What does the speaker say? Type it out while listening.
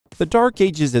The dark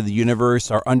ages of the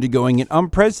universe are undergoing an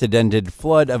unprecedented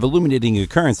flood of illuminating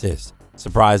occurrences.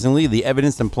 Surprisingly, the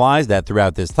evidence implies that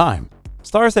throughout this time,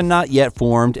 stars had not yet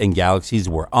formed and galaxies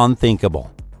were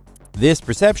unthinkable. This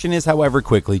perception is, however,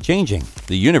 quickly changing.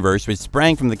 The universe, which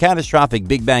sprang from the catastrophic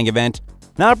Big Bang event,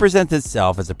 now presents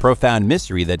itself as a profound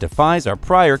mystery that defies our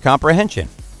prior comprehension.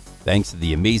 Thanks to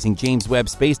the amazing James Webb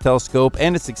Space Telescope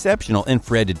and its exceptional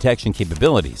infrared detection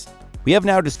capabilities, we have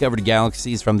now discovered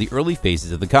galaxies from the early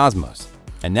phases of the cosmos.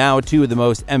 And now two of the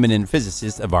most eminent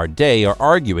physicists of our day are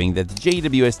arguing that the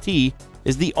JWST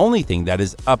is the only thing that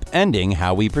is upending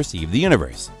how we perceive the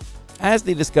universe. As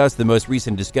they discuss the most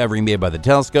recent discovery made by the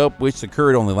telescope, which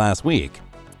occurred only last week,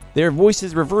 their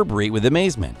voices reverberate with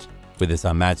amazement. With its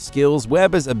unmatched skills,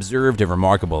 Webb has observed a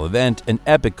remarkable event, an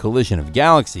epic collision of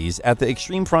galaxies at the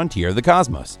extreme frontier of the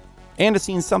cosmos, and has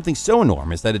seen something so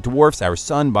enormous that it dwarfs our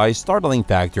Sun by a startling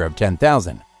factor of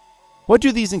 10,000. What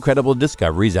do these incredible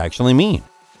discoveries actually mean?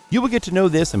 You will get to know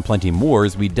this and plenty more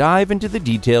as we dive into the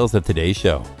details of today's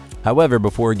show. However,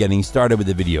 before getting started with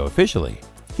the video officially,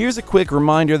 here's a quick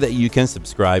reminder that you can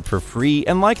subscribe for free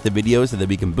and like the video so that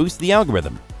we can boost the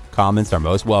algorithm. Comments are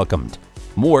most welcomed.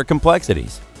 More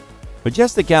complexities.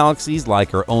 Majestic galaxies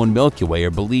like our own Milky Way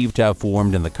are believed to have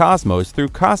formed in the cosmos through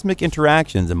cosmic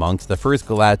interactions amongst the first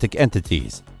galactic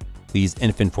entities. These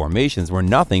infant formations were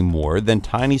nothing more than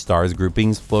tiny stars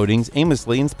groupings floating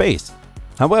aimlessly in space.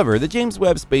 However, the James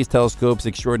Webb Space Telescope's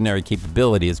extraordinary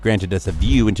capability has granted us a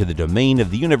view into the domain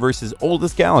of the universe's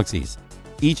oldest galaxies,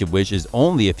 each of which is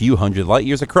only a few hundred light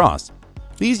years across.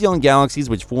 These young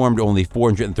galaxies, which formed only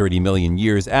 430 million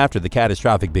years after the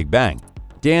catastrophic Big Bang,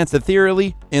 dance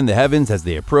ethereally in the heavens as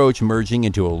they approach, merging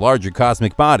into a larger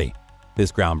cosmic body.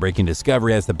 This groundbreaking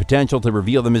discovery has the potential to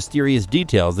reveal the mysterious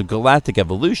details of galactic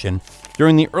evolution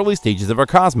during the early stages of our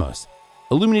cosmos,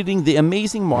 illuminating the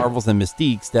amazing marvels and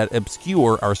mystiques that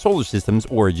obscure our solar system's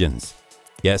origins.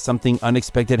 Yet something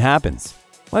unexpected happens.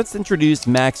 Let's introduce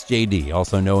Max JD,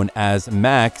 also known as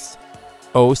Max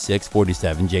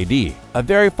 0647 JD, a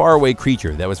very faraway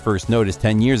creature that was first noticed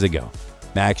 10 years ago.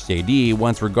 Max JD,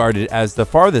 once regarded as the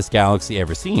farthest galaxy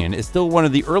ever seen, is still one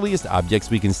of the earliest objects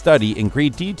we can study in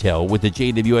great detail with the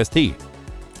JWST.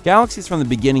 Galaxies from the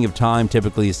beginning of time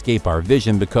typically escape our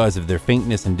vision because of their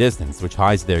faintness and distance, which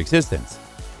hides their existence.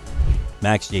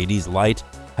 Max JD's light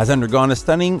has undergone a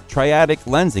stunning triadic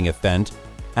lensing event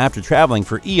after traveling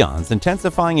for eons,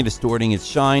 intensifying and distorting its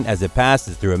shine as it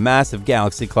passes through a massive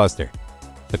galaxy cluster.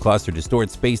 The cluster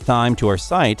distorts space-time to our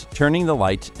sight, turning the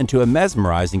light into a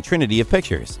mesmerizing trinity of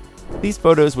pictures. These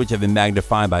photos, which have been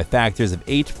magnified by factors of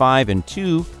 8, 5, and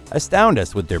 2, astound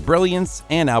us with their brilliance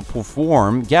and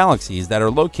outperform galaxies that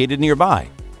are located nearby.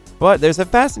 But there's a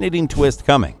fascinating twist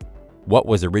coming. What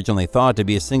was originally thought to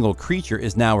be a single creature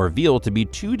is now revealed to be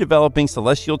two developing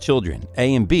celestial children,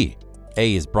 A and B.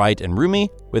 A is bright and roomy,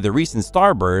 with a recent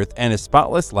star birth and a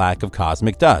spotless lack of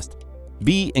cosmic dust.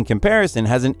 B, in comparison,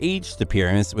 has an aged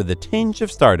appearance with a tinge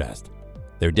of stardust.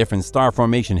 Their different star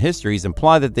formation histories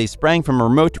imply that they sprang from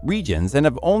remote regions and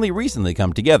have only recently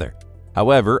come together.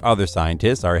 However, other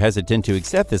scientists are hesitant to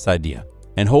accept this idea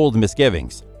and hold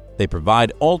misgivings. They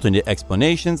provide alternate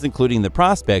explanations, including the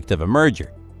prospect of a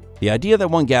merger, the idea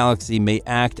that one galaxy may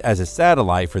act as a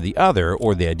satellite for the other,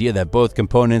 or the idea that both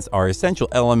components are essential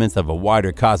elements of a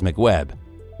wider cosmic web.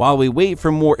 While we wait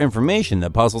for more information, the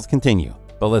puzzles continue.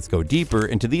 But let's go deeper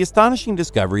into the astonishing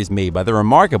discoveries made by the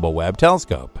remarkable Webb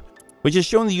telescope, which has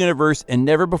shown the universe in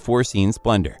never-before-seen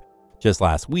splendor. Just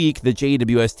last week, the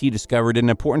JWST discovered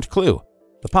an important clue: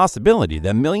 the possibility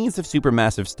that millions of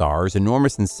supermassive stars,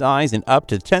 enormous in size and up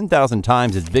to 10,000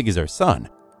 times as big as our Sun,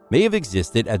 may have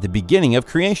existed at the beginning of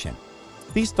creation.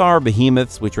 These star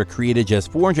behemoths, which were created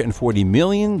just 440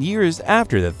 million years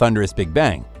after the thunderous Big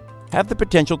Bang, have the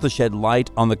potential to shed light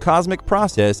on the cosmic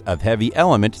process of heavy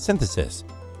element synthesis.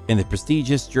 In the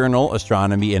prestigious journal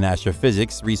Astronomy and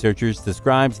Astrophysics, researchers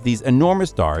described these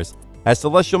enormous stars as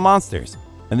celestial monsters,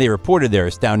 and they reported their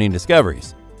astounding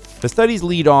discoveries. The study's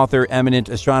lead author, eminent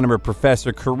astronomer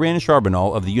Professor Corinne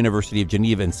Charbonneau of the University of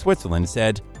Geneva in Switzerland,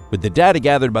 said, "With the data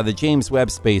gathered by the James Webb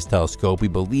Space Telescope, we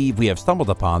believe we have stumbled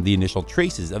upon the initial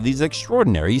traces of these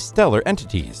extraordinary stellar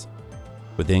entities.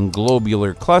 Within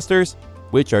globular clusters,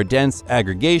 which are dense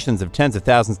aggregations of tens of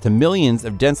thousands to millions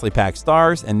of densely packed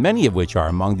stars, and many of which are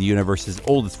among the universe's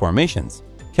oldest formations,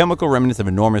 chemical remnants of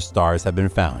enormous stars have been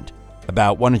found.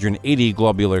 About 180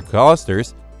 globular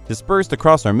clusters dispersed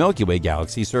across our Milky Way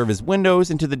galaxy serve as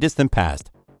windows into the distant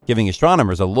past, giving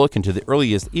astronomers a look into the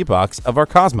earliest epochs of our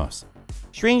cosmos.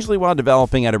 Strangely, while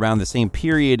developing at around the same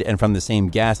period and from the same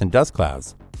gas and dust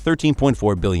clouds,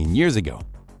 13.4 billion years ago,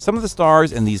 Some of the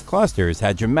stars in these clusters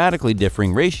had dramatically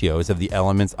differing ratios of the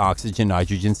elements oxygen,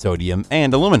 nitrogen, sodium,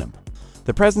 and aluminum.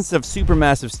 The presence of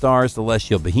supermassive stars,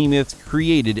 celestial behemoths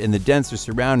created in the denser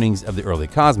surroundings of the early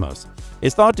cosmos,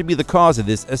 is thought to be the cause of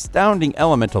this astounding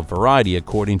elemental variety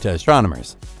according to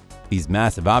astronomers. These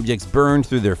massive objects burned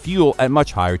through their fuel at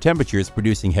much higher temperatures,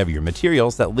 producing heavier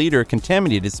materials that later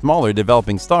contaminated smaller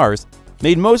developing stars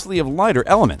made mostly of lighter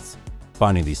elements.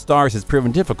 Finding these stars has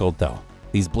proven difficult though.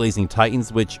 These blazing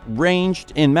titans, which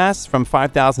ranged in mass from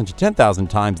 5,000 to 10,000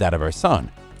 times that of our Sun,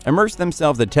 immersed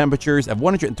themselves at temperatures of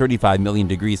 135 million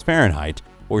degrees Fahrenheit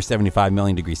or 75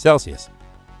 million degrees Celsius.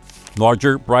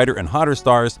 Larger, brighter, and hotter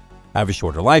stars have a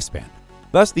shorter lifespan.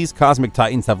 Thus, these cosmic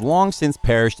titans have long since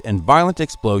perished in violent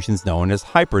explosions known as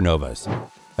hypernovas.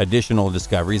 Additional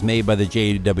discoveries made by the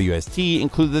JWST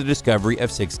include the discovery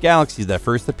of 6 galaxies that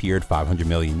first appeared 500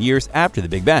 million years after the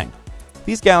Big Bang.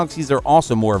 These galaxies are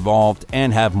also more evolved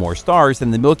and have more stars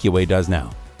than the Milky Way does now.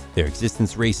 Their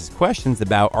existence raises questions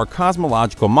about our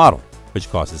cosmological model, which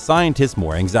causes scientists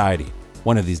more anxiety.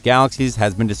 One of these galaxies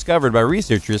has been discovered by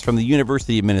researchers from the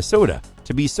University of Minnesota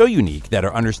to be so unique that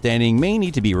our understanding may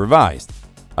need to be revised.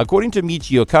 According to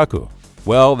Michio Kaku,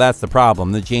 well, that's the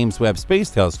problem. The James Webb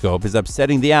Space Telescope is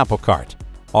upsetting the apple cart.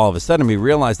 All of a sudden, we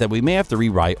realize that we may have to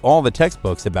rewrite all the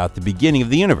textbooks about the beginning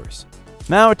of the universe.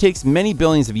 Now, it takes many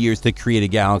billions of years to create a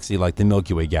galaxy like the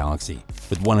Milky Way galaxy,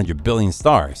 with 100 billion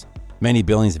stars, many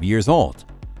billions of years old.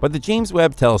 But the James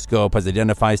Webb Telescope has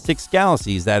identified 6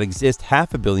 galaxies that exist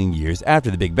half a billion years after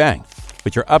the Big Bang,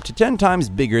 which are up to 10 times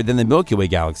bigger than the Milky Way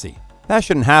galaxy. That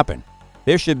shouldn't happen.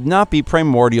 There should not be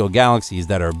primordial galaxies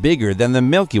that are bigger than the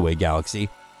Milky Way galaxy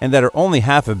and that are only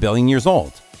half a billion years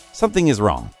old. Something is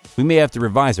wrong. We may have to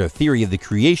revise our theory of the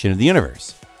creation of the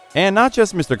universe. And not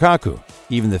just Mr. Kaku.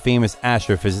 Even the famous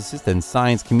astrophysicist and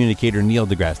science communicator Neil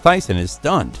deGrasse Tyson is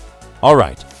stunned.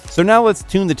 Alright, so now let's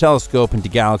tune the telescope into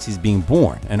galaxies being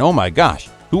born. And oh my gosh,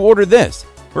 who ordered this?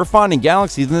 We're finding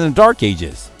galaxies in the Dark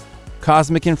Ages.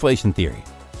 Cosmic inflation theory.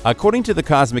 According to the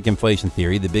cosmic inflation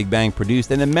theory, the Big Bang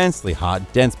produced an immensely hot,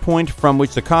 dense point from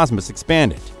which the cosmos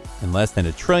expanded. In less than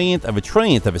a trillionth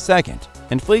of a second,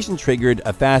 inflation triggered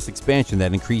a fast expansion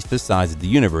that increased the size of the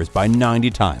universe by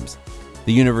 90 times.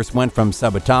 The universe went from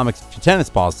subatomic to tennis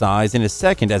ball size in a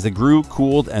second as it grew,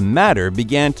 cooled, and matter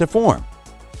began to form,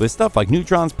 with stuff like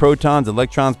neutrons, protons,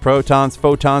 electrons, protons,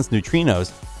 photons,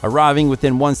 neutrinos arriving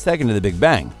within 1 second of the Big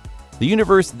Bang. The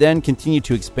universe then continued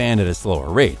to expand at a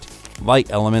slower rate. Light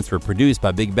elements were produced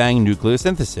by Big Bang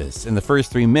nucleosynthesis in the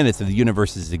first 3 minutes of the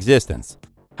universe's existence.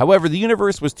 However, the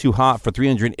universe was too hot for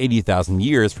 380,000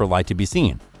 years for light to be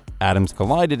seen. Atoms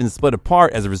collided and split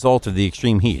apart as a result of the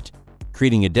extreme heat,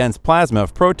 creating a dense plasma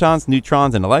of protons,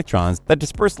 neutrons, and electrons that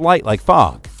dispersed light like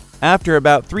fog. After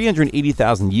about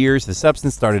 380,000 years, the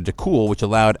substance started to cool, which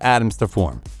allowed atoms to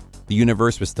form. The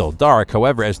universe was still dark,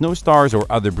 however, as no stars or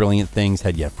other brilliant things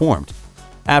had yet formed.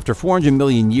 After 400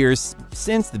 million years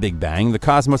since the Big Bang, the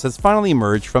cosmos has finally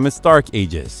emerged from its dark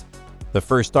ages. The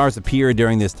first stars appeared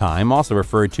during this time, also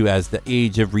referred to as the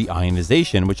Age of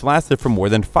Reionization, which lasted for more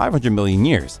than 500 million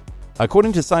years.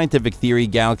 According to scientific theory,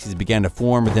 galaxies began to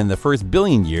form within the first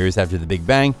billion years after the Big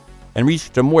Bang and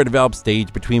reached a more developed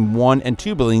stage between 1 and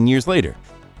 2 billion years later.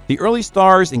 The early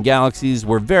stars and galaxies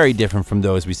were very different from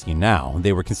those we see now.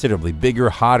 They were considerably bigger,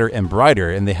 hotter, and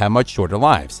brighter, and they had much shorter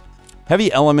lives.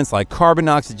 Heavy elements like carbon,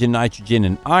 oxygen, nitrogen,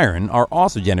 and iron are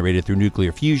also generated through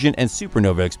nuclear fusion and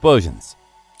supernova explosions.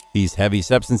 These heavy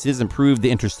substances improved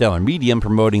the interstellar medium,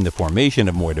 promoting the formation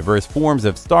of more diverse forms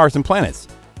of stars and planets.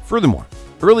 Furthermore,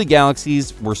 early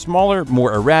galaxies were smaller,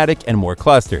 more erratic, and more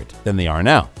clustered than they are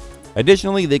now.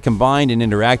 Additionally, they combined and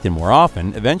interacted more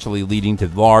often, eventually leading to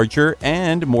larger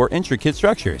and more intricate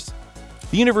structures.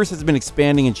 The universe has been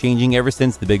expanding and changing ever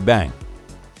since the Big Bang.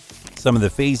 Some of the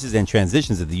phases and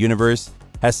transitions of the universe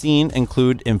has seen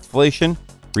include inflation,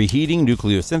 reheating,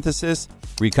 nucleosynthesis,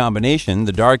 recombination,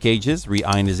 the Dark Ages,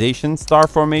 reionization, star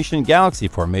formation, galaxy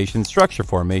formation, structure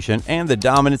formation, and the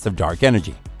dominance of dark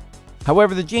energy.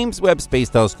 However, the James Webb Space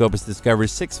Telescope has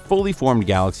discovered 6 fully formed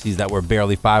galaxies that were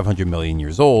barely 500 million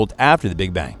years old after the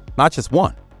Big Bang, not just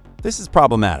one. This is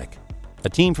problematic. A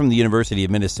team from the University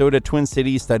of Minnesota Twin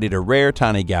Cities studied a rare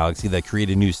tiny galaxy that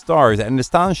created new stars at an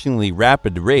astonishingly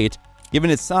rapid rate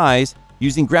given its size,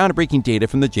 using groundbreaking data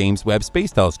from the James Webb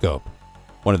Space Telescope.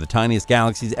 One of the tiniest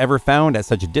galaxies ever found at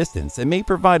such a distance, it may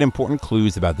provide important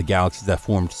clues about the galaxies that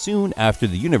formed soon after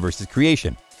the universe's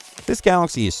creation. This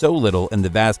galaxy is so little in the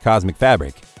vast cosmic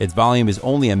fabric, its volume is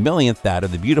only a millionth that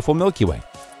of the beautiful Milky Way.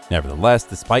 Nevertheless,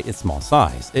 despite its small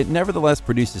size, it nevertheless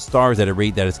produces stars at a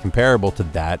rate that is comparable to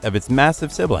that of its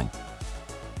massive sibling.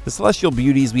 The celestial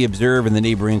beauties we observe in the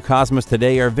neighboring cosmos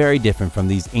today are very different from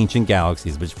these ancient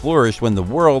galaxies which flourished when the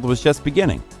world was just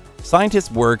beginning. Scientists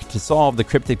work to solve the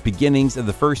cryptic beginnings of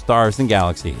the first stars and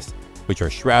galaxies, which are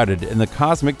shrouded in the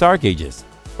cosmic dark ages.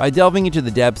 By delving into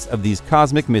the depths of these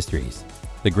cosmic mysteries,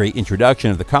 the great introduction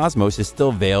of the cosmos is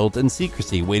still veiled in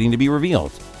secrecy, waiting to be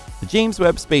revealed. The James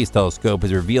Webb Space Telescope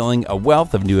is revealing a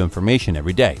wealth of new information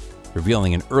every day,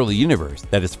 revealing an early universe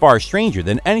that is far stranger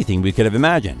than anything we could have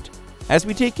imagined. As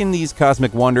we take in these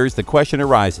cosmic wonders, the question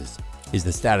arises, is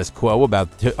the status quo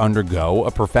about to undergo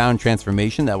a profound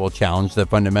transformation that will challenge the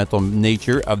fundamental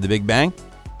nature of the Big Bang?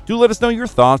 Do let us know your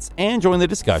thoughts and join the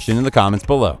discussion in the comments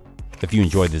below. If you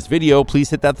enjoyed this video, please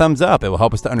hit that thumbs up. It will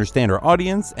help us to understand our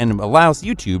audience and allows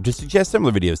YouTube to suggest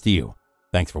similar videos to you.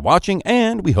 Thanks for watching,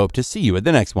 and we hope to see you at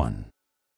the next one.